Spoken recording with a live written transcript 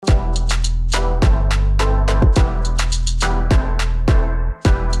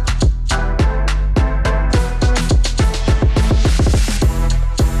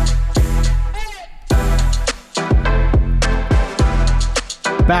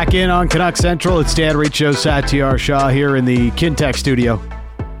back in on Canuck Central. It's Dan Riccio, Satyar Shah here in the Kintech studio.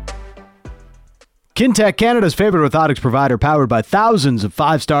 Kintech, Canada's favorite orthotics provider, powered by thousands of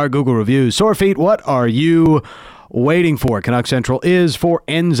 5-star Google reviews. Sore feet, what are you waiting for? Canuck Central is for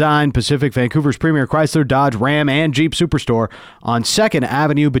Ensign Pacific, Vancouver's premier Chrysler, Dodge, Ram, and Jeep superstore on 2nd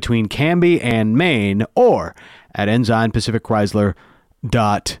Avenue between Cambie and Main, or at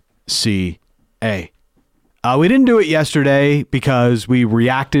ensignpacificchrysler.ca. We didn't do it yesterday because we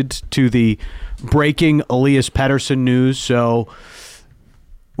reacted to the breaking Elias Pettersson news, so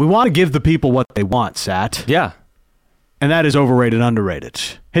we want to give the people what they want, Sat. Yeah. And that is overrated, underrated.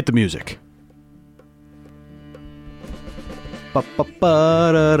 Hit the music.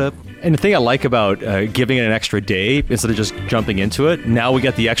 And the thing I like about giving it an extra day instead of just jumping into it, now we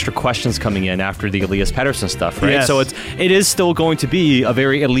get the extra questions coming in after the Elias Pettersson stuff, right? Yes. So it is still going to be a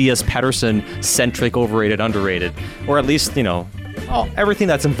very Elias Pettersson-centric, overrated, underrated, or at least, everything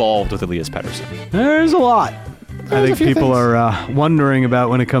that's involved with Elias Pettersson. There's a lot. I think people things. are wondering about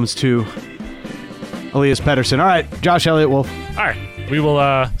when it comes to Elias Pettersson. All right, Josh Elliott Wolf. All right, we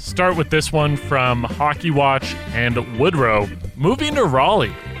will start with this one from Hockey Watch and Woodrow. Moving to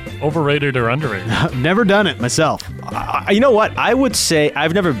Raleigh, overrated or underrated? I've never done it myself. You know what? I would say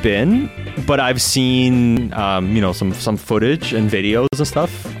I've never been, but I've seen some footage and videos and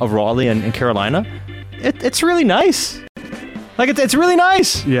stuff of Raleigh and Carolina. It's really nice. Like it's really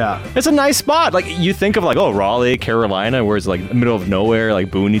nice. Yeah. It's a nice spot. Like you think of Raleigh, Carolina, where it's like the middle of nowhere, like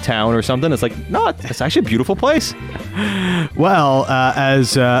Booney Town or something. It's like, no, it's actually a beautiful place. Well,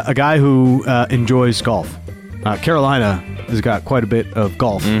 as a guy who enjoys golf, Carolina has got quite a bit of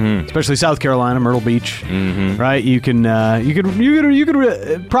golf, especially South Carolina, Myrtle Beach. Right? You can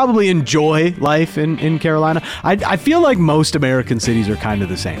probably enjoy life in Carolina. I feel like most American cities are kind of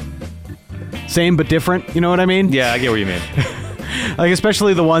the same but different. You know what I mean? Yeah, I get what you mean. Like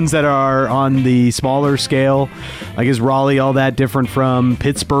especially the ones that are on the smaller scale. Like is Raleigh all that different from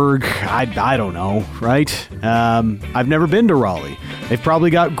Pittsburgh? I don't know, right? I've never been to Raleigh. They've probably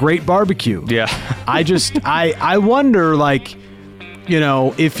got great barbecue. Yeah. I wonder,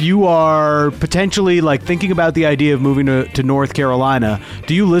 if you are potentially thinking about the idea of moving to North Carolina,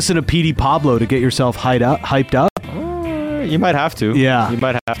 do you listen to Petey Pablo to get yourself hyped up? You might have to. Yeah. You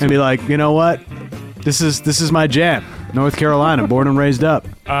might have to. And be like, you know what? This is my jam. North Carolina, born and raised up.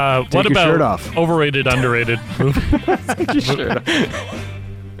 What your about shirt off. Overrated, underrated? Take your shirt off.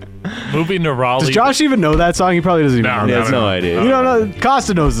 Moving to Raleigh. Does Josh even know that song? He probably doesn't even know. He that has song. no idea. You don't know.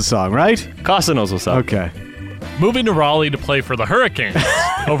 Costa knows the song, right? Costa knows what's up. Okay. Moving to Raleigh to play for the Hurricanes.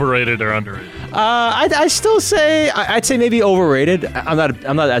 Overrated or underrated? I still say I'd say maybe overrated. I'm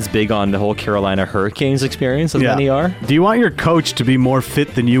not as big on the whole Carolina Hurricanes experience as many are. Do you want your coach to be more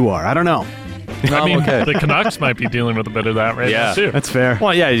fit than you are? I don't know. I mean, okay. the Canucks might be dealing with a bit of that right now, too. That's fair.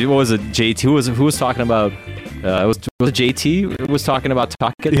 Well, yeah. What was it? JT who was talking about? Was it JT was talking about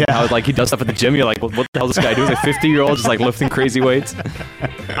Tuckett? Yeah. How he does stuff at the gym. You're like, what the hell is this guy doing? He's 50-year-old just lifting crazy weights.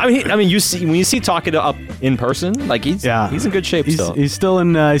 I mean, when you see Tuckett up in person, he's in good shape still. He's still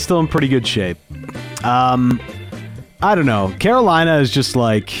in pretty good shape. I don't know. Carolina is just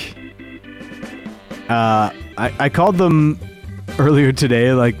I called them earlier today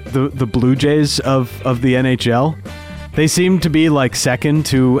the Blue Jays of the NHL. They seem to be second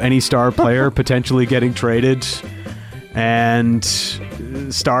to any star player potentially getting traded, and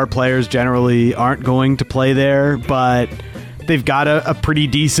star players generally aren't going to play there, but they've got a pretty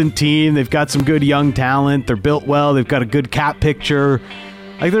decent team. They've got some good young talent. They're built well. They've got a good cap picture.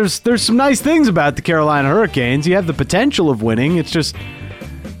 There's some nice things about the Carolina Hurricanes. You have the potential of winning. It's just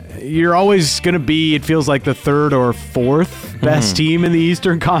you're always going to be, it feels like, the third or fourth best team in the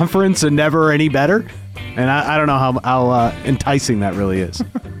Eastern Conference and never any better. And I don't know how enticing that really is.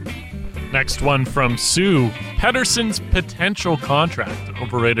 Next one from Sue. Pettersson's potential contract,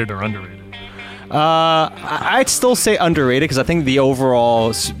 overrated or underrated? I'd still say underrated because I think the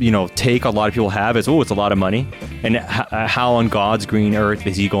overall, take a lot of people have is, it's a lot of money. And how on God's green earth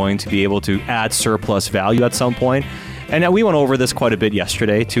is he going to be able to add surplus value at some point? And we went over this quite a bit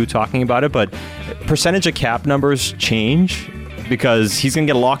yesterday, too, talking about it. But percentage of cap numbers change because he's going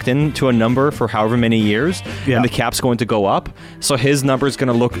to get locked into a number for however many years, and the cap's going to go up. So his number is going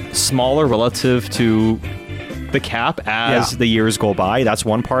to look smaller relative to the cap as the years go by. That's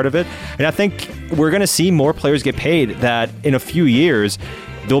one part of it. And I think we're going to see more players get paid that in a few years,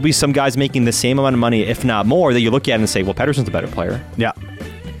 there'll be some guys making the same amount of money, if not more, that you look at and say, well, Pettersson's a better player. Yeah.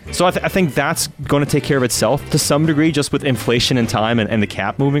 So I think that's going to take care of itself to some degree, just with inflation and time and the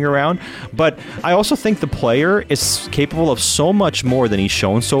cap moving around. But I also think the player is capable of so much more than he's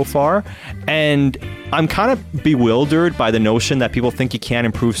shown so far. And I'm kind of bewildered by the notion that people think he can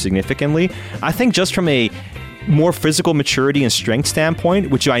improve significantly. I think just from a more physical maturity and strength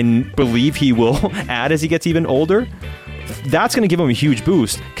standpoint, which I believe he will add as he gets even older, that's going to give him a huge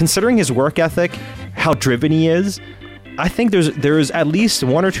boost. Considering his work ethic, how driven he is, I think there's at least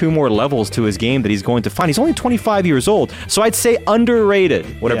one or two more levels to his game that he's going to find. He's only 25 years old, so I'd say underrated,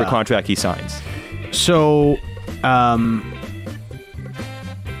 whatever contract he signs. So,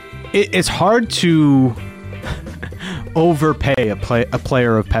 it's hard to overpay a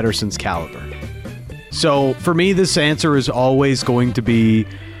player of Pettersson's caliber. So, for me, this answer is always going to be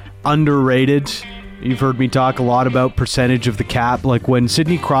underrated. You've heard me talk a lot about percentage of the cap. Like when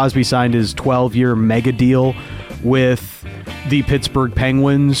Sidney Crosby signed his 12-year mega deal with the Pittsburgh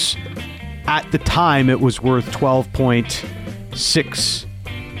Penguins, at the time it was worth 12.6,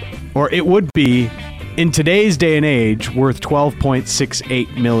 or it would be in today's day and age worth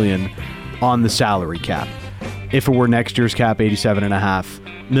 12.68 million on the salary cap. If it were next year's cap,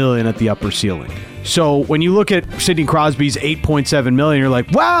 87.5 million at the upper ceiling. So when you look at Sidney Crosby's 8.7 million, you're like,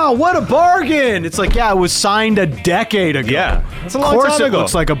 wow, what a bargain. It's like, yeah, it was signed a decade ago. Yeah, that's a long time ago. Of course it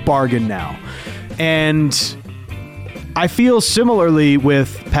looks like a bargain now. And I feel similarly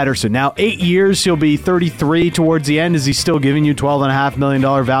with Pettersson. Now, 8 years, he'll be 33 towards the end. Is he still giving you $12.5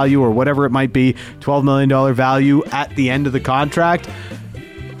 million value or whatever it might be, $12 million value at the end of the contract?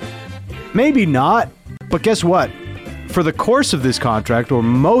 Maybe not. But guess what? For the course of this contract, or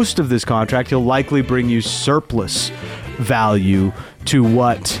most of this contract, he'll likely bring you surplus value to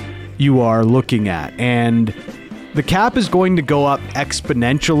what you are looking at. And the cap is going to go up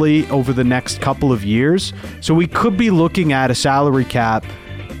exponentially over the next couple of years. So we could be looking at a salary cap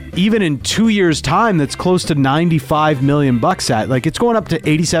even in 2 years' time that's close to $95 million at. Like, it's going up to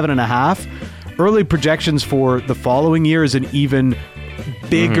 87.5. Early projections for the following year is an even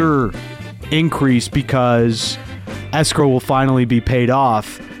bigger increase because escrow will finally be paid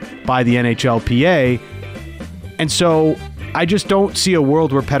off by the NHLPA. And so I just don't see a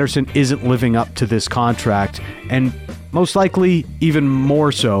world where Pettersson isn't living up to this contract, and most likely even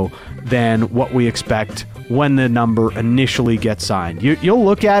more so than what we expect when the number initially gets signed. You'll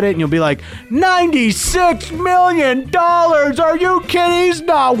look at it and you'll be like, $96 million? Are you kidding? He's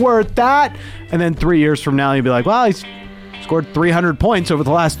not worth that. And then 3 years from now, you'll be like, well, he's scored 300 points over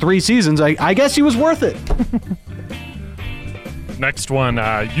the last 3 seasons. I guess he was worth it. Next one,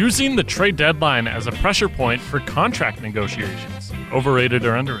 using the trade deadline as a pressure point for contract negotiations. Overrated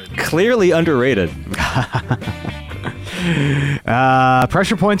or underrated? Clearly underrated.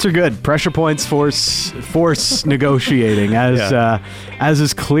 Pressure points are good. Pressure points force negotiating, as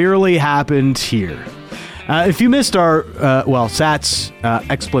has clearly happened here. If you missed our, Sat's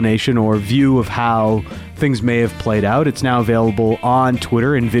explanation or view of how things may have played out, it's now available on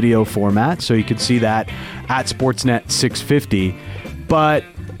Twitter in video format, so you can see that at Sportsnet 650. But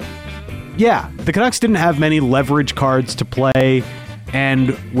yeah, the Canucks didn't have many leverage cards to play,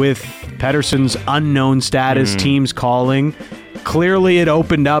 and with Pettersson's unknown status, teams calling, clearly it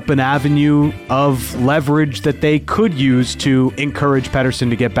opened up an avenue of leverage that they could use to encourage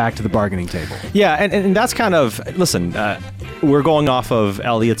Pettersson to get back to the bargaining table. Yeah, and that's kind of, listen, we're going off of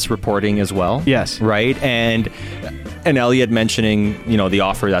Elliott's reporting as well. Yes. Right? And Elliott mentioning, the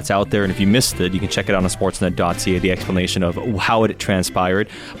offer that's out there, and if you missed it, you can check it out on sportsnet.ca, the explanation of how it transpired.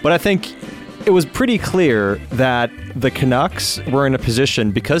 But I think it was pretty clear that the Canucks were in a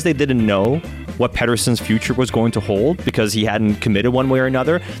position, because they didn't know what Pettersson's future was going to hold, because he hadn't committed one way or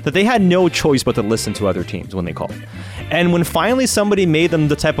another, that they had no choice but to listen to other teams when they called. And when finally somebody made them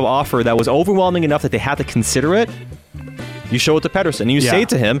the type of offer that was overwhelming enough that they had to consider it, you show it to Pettersson. And you say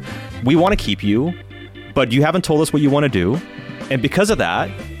to him, we want to keep you, but you haven't told us what you want to do. And because of that,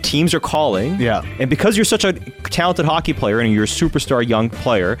 teams are calling. Yeah. And because you're such a talented hockey player and you're a superstar young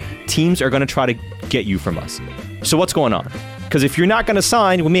player, teams are going to try to get you from us. So what's going on? Because if you're not going to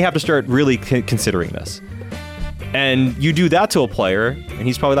sign, we may have to start really considering this. And you do that to a player, and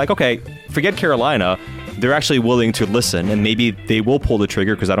he's probably like, okay, forget Carolina. They're actually willing to listen, and maybe they will pull the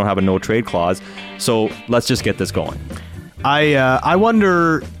trigger because I don't have a no-trade clause. So let's just get this going. I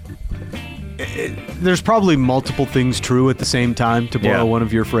wonder... There's probably multiple things true at the same time, to borrow one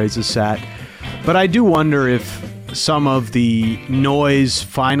of your phrases, Sat. But I do wonder if some of the noise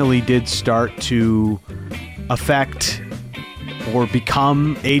finally did start to affect or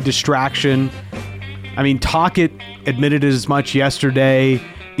become a distraction. I mean, Tocchet admitted as much yesterday.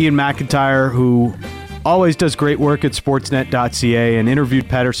 Ian McIntyre, who always does great work at sportsnet.ca and interviewed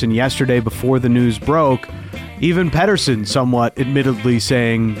Pettersson yesterday before the news broke. Even Pettersson somewhat admittedly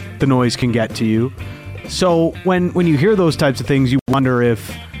saying the noise can get to you. So when you hear those types of things, you wonder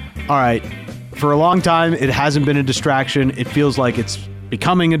if, all right, for a long time, it hasn't been a distraction. It feels like it's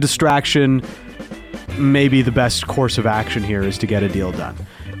becoming a distraction. Maybe the best course of action here is to get a deal done.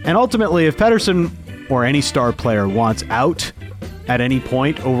 And ultimately, if Pettersson or any star player wants out at any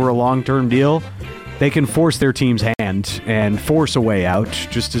point over a long-term deal, they can force their team's hand and force a way out,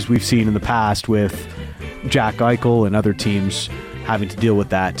 just as we've seen in the past with Jack Eichel and other teams having to deal with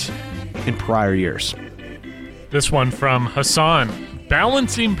that in prior years. This one from Hassan.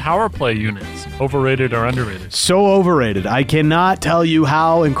 Balancing power play units, overrated or underrated? So overrated. I cannot tell you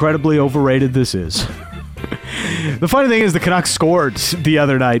how incredibly overrated this is. The funny thing is the Canucks scored the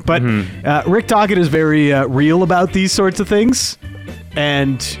other night, but Rick Tocchet is very real about these sorts of things.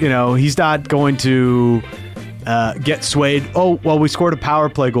 And, he's not going to get swayed. Oh, well, we scored a power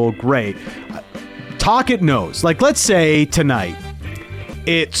play goal. Great. Tocchet knows. Like, let's say tonight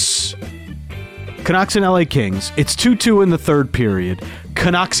it's Canucks and LA Kings. It's 2-2 in the third period.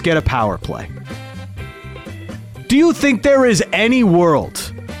 Canucks get a power play. Do you think there is any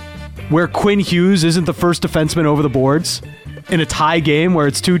world where Quinn Hughes isn't the first defenseman over the boards in a tie game where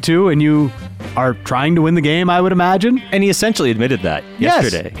it's 2-2 and you are trying to win the game, I would imagine? And he essentially admitted that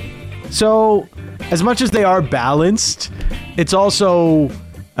yesterday. So, as much as they are balanced, it's also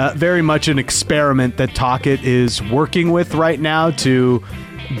very much an experiment that Tocchet is working with right now to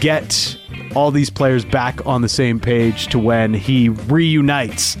get all these players back on the same page to when he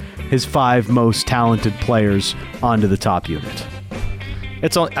reunites his 5 most talented players onto the top unit.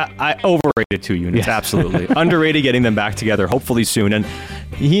 It's I overrated 2 units, Yeah. absolutely. Underrated getting them back together, hopefully soon. And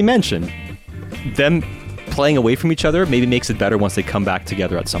he mentioned them playing away from each other maybe makes it better once they come back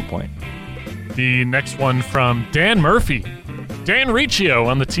together at some point. The next one from Dan Murphy. Dan Riccio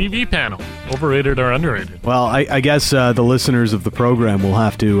on the TV panel. Overrated or underrated? Well, I guess the listeners of the program will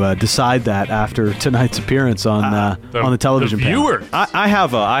have to decide that after tonight's appearance on the television the panel. viewers. I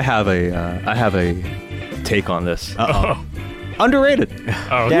have a take on this. Oh. Underrated.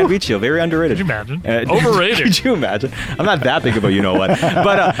 Oh, Dan Riccio, very underrated. Could you imagine? Overrated. Could you imagine? I'm not that big of a you-know-what.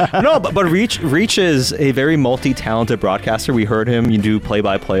 But Reach is a very multi-talented broadcaster. We heard him do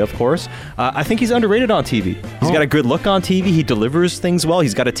play-by-play, of course. I think he's underrated on TV. He's got a good look on TV. He delivers things well.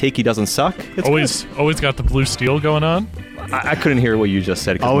 He's got a take he doesn't suck. It's always got the blue steel going on. I couldn't hear what you just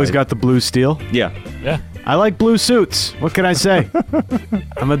said. Always got the blue steel. Yeah. Yeah. I like blue suits. What can I say?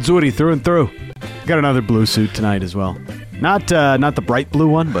 I'm a Zuri through and through. Got another blue suit tonight as well. Not the bright blue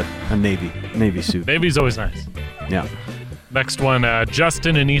one, but a navy suit. Navy's always nice. Yeah. Next one,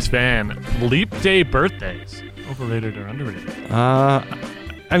 Justin and East Van. Leap day birthdays. Overrated or underrated?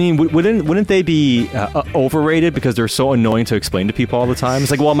 I mean, wouldn't they be overrated because they're so annoying to explain to people all the time?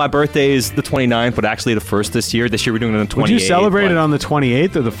 It's like, well, my birthday is the 29th, but actually the 1st this year. This year we're doing it on the 28th. Would you celebrate it on the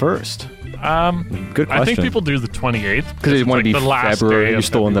 28th or the 1st? Good question. I think people do the 28th because they want to be the last February. day You're of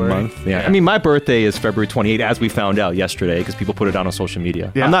still in the February. month. Yeah. I mean, my birthday is February 28th, as we found out yesterday, because people put it out on social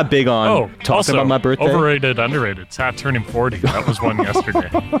media. Yeah. I'm not big on talking also, about my birthday. Overrated, underrated. Sat turning 40. That was one yesterday.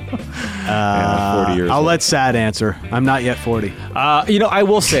 40 years I'll old. let Sad answer. I'm not yet 40. I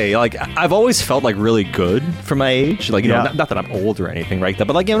will say, like, I've always felt like really good for my age. Like, you know, Yeah. not that I'm old or anything like that,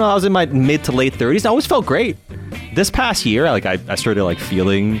 but like, I was in my mid to late 30s. I always felt great. This past year, I started like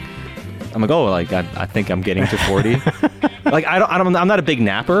feeling. I'm like, oh, like I think I'm getting to 40. Like I'm not a big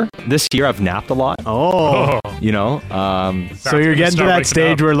napper. This year I've napped a lot. Oh. You know. So you're getting to that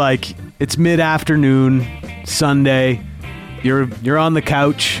stage where like it's mid-afternoon, Sunday. You're on the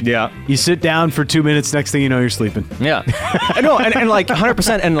couch. Yeah. You sit down for 2 minutes. Next thing you know, you're sleeping. Yeah. I know, and like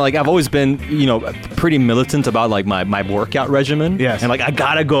 100%. And like I've always been, pretty militant about like my workout regimen. Yes. And like I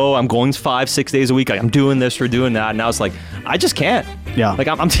gotta go. I'm going 5-6 days a week. Like I'm doing this or doing that. And now it's like I just can't. Yeah. Like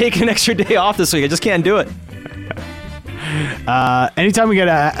I'm taking an extra day off this week. I just can't do it. Anytime we get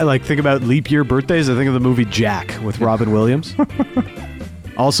to think about leap year birthdays, I think of the movie Jack with Robin Williams.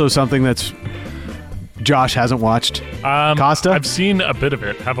 Also something that's Josh hasn't watched. Costa? I've seen a bit of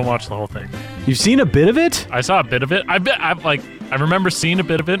it. Haven't watched the whole thing. You've seen a bit of it? I saw a bit of it. I remember seeing a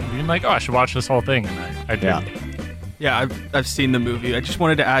bit of it and being like, oh, I should watch this whole thing. And I did. Yeah. Yeah, I've seen the movie. I just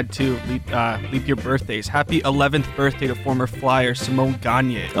wanted to add to leap year birthdays. Happy 11th birthday to former Flyer Simone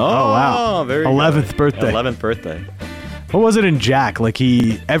Gagne. Oh, wow. Very 11th good. birthday. 11th birthday. What was it in Jack? Like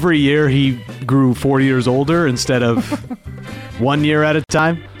every year he grew 4 years older instead of 1 year at a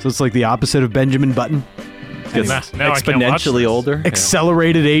time. So it's like the opposite of Benjamin Button. Now I can't watch Exponentially this. older.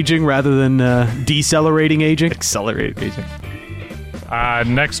 Accelerated aging rather than decelerating aging. Accelerated aging.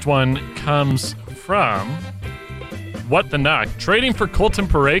 Next one comes from What the Nuck, trading for Colton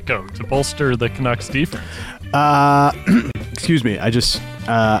Parayko to bolster the Canucks defense. Excuse me.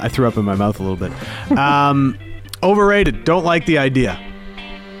 I threw up in my mouth a little bit. Overrated. Don't like the idea.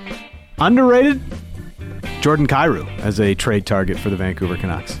 Underrated? Jordan Kyrou as a trade target for the Vancouver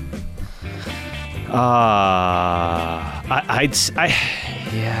Canucks.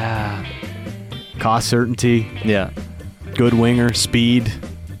 Yeah. Cost certainty, Yeah. good winger, speed,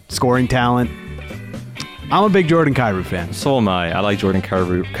 scoring talent. I'm a big Jordan Kyrou fan. So am I. I like Jordan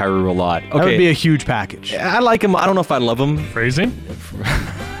Kyrou a lot. Okay. That would be a huge package. I like him. I don't know if I love him. Phrasing?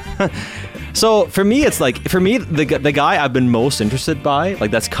 So for me, it's like, the guy I've been most interested by,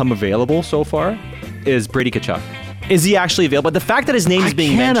 like that's come available so far, is Brady Tkachuk. Is he actually available? But the fact that his name is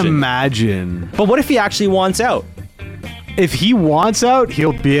being mentioned. I can't imagine. But what if he actually wants out? If he wants out,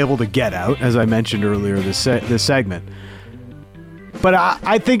 he'll be able to get out, as I mentioned earlier this segment. But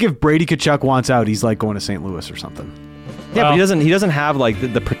I think if Brady Tkachuk wants out, he's like going to St. Louis or something. Yeah, Well- but he doesn't have like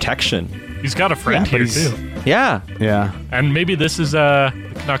the protection. He's got a friend Yeah, but here, he's- too. Yeah. Yeah. And maybe this is the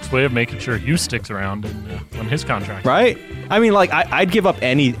Canucks' way of making sure Hughes sticks around when his contract. Right? I mean, like, I'd give up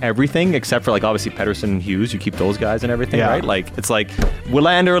everything except for, like, obviously Pettersson and Hughes. You keep those guys and everything, Yeah. right? Like, it's like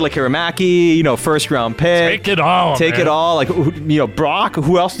Willander, like Hiramaki, first-round pick. Take it all, Take man. it all. Like, Brock,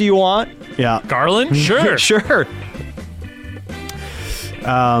 who else do you want? Yeah. Garland? Sure. Sure.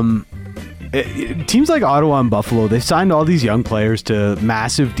 Teams like Ottawa and Buffalo, they've signed all these young players to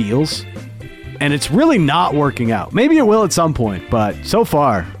massive deals, and it's really not working out. Maybe it will at some point, but so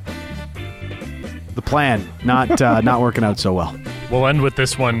far, the plan not working out so well. We'll end with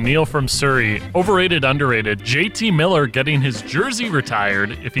this one. Neil from Surrey. Overrated, underrated. JT Miller getting his jersey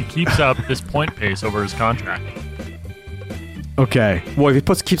retired if he keeps up this point pace over his contract. Okay. Well, if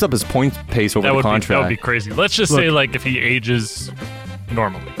he keeps up his point pace over That the would contract. be crazy. Let's just say, like, if he ages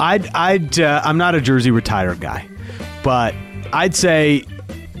normally. I'm not a jersey retire guy, but I'd say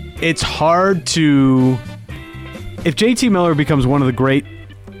it's hard to, if JT Miller becomes one of the great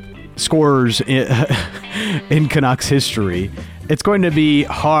scorers in Canucks history, it's going to be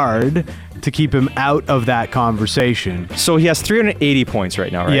hard to keep him out of that conversation. So he has 380 points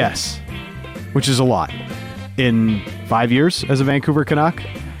right now, right? Yes, which is a lot in 5 years as a Vancouver Canuck.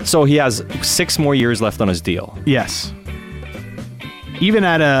 So he has 6 more years left on his deal. Yes. Even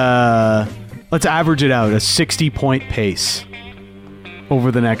at let's average it out, a 60-point pace over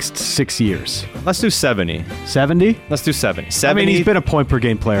the next 6 years. Let's do 70. 70? Let's do 70. I 70. mean, he's been a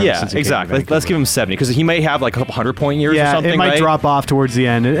point-per-game player Yeah, since he came to exactly. Let's Vancouver. give him 70 because he may have like a couple 100-point years or Yeah, something. it might right? drop off towards the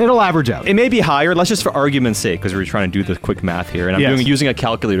end. It'll average out. It may be higher. Let's just, for argument's sake, because we're trying to do the quick math here, and I'm Yes. using a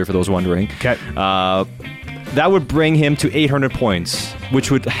calculator for those wondering. Okay. That would bring him to 800 points, which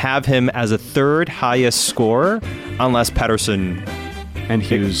would have him as a third highest scorer, unless Pettersson. And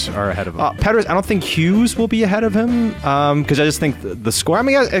Hughes are ahead of him. I don't think Hughes will be ahead of him because I just think the score. I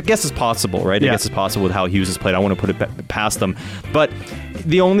mean, I guess it's possible, right? Yeah. I guess it's possible with how Hughes has played. I want to put it past them, but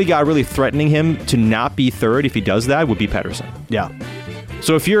the only guy really threatening him to not be third if he does that would be Pettersson. Yeah.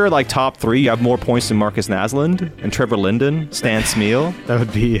 So if you're like top 3, you have more points than Marcus Naslund and Trevor Linden, Stan Smeal. That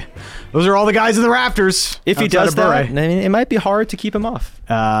would be... Those are all the guys in the rafters. If he outside does of that, Bure. I mean, it might be hard to keep him off.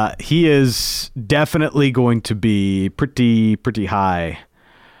 He is definitely going to be pretty high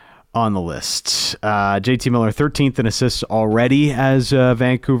on the list. JT Miller, 13th in assists already as a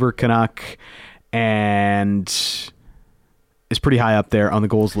Vancouver Canuck, and is pretty high up there on the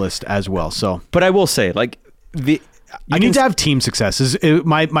goals list as well. So, But I will say, like, you need to have team successes.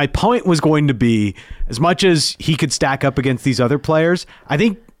 My point was going to be, as much as he could stack up against these other players, I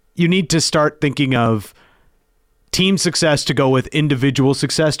think you need to start thinking of team success to go with individual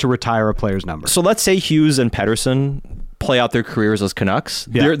success to retire a player's number. So let's say Hughes and Pettersson play out their careers as Canucks.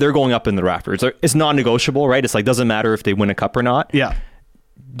 Yeah. They're going up in the rafters. It's non-negotiable, right? It's like, doesn't matter if they win a cup or not. Yeah.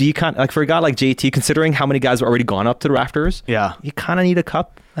 Do you like for a guy like JT, considering how many guys have already gone up to the rafters? Yeah. You kind of need a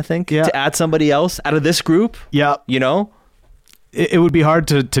cup, I think, Yeah. to add somebody else out of this group. Yeah. You know? It would be hard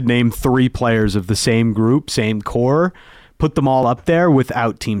to name 3 players of the same group, same core, put them all up there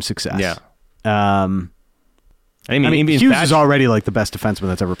without team success. Yeah. I mean, even Hughes Thatch- is already like the best defenseman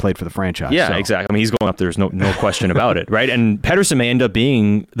that's ever played for the franchise. Yeah, so. exactly. I mean, he's going up. There's no question about it, right? And Pettersson may end up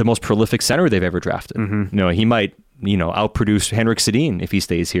being the most prolific center they've ever drafted. Mm-hmm. He might, outproduce Henrik Sedin if he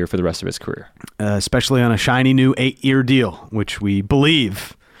stays here for the rest of his career. Especially on a shiny new 8-year deal, which we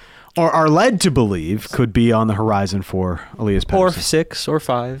believe, or are led to believe, could be on the horizon for Elias Pettersson. Or 6 or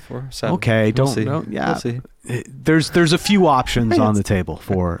 5 or 7. Okay, We'll see. yeah. We'll see. There's a few options on the table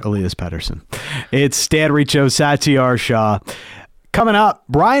for Elias Pettersson. It's Dan Riccio, Satyar Shah. Coming up,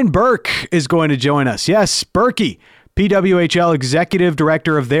 Brian Burke is going to join us. Yes, Berkey. PWHL Executive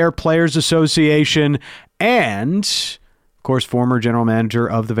Director of their Players Association, and, of course, former general manager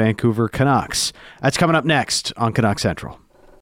of the Vancouver Canucks. That's coming up next on Canuck Central.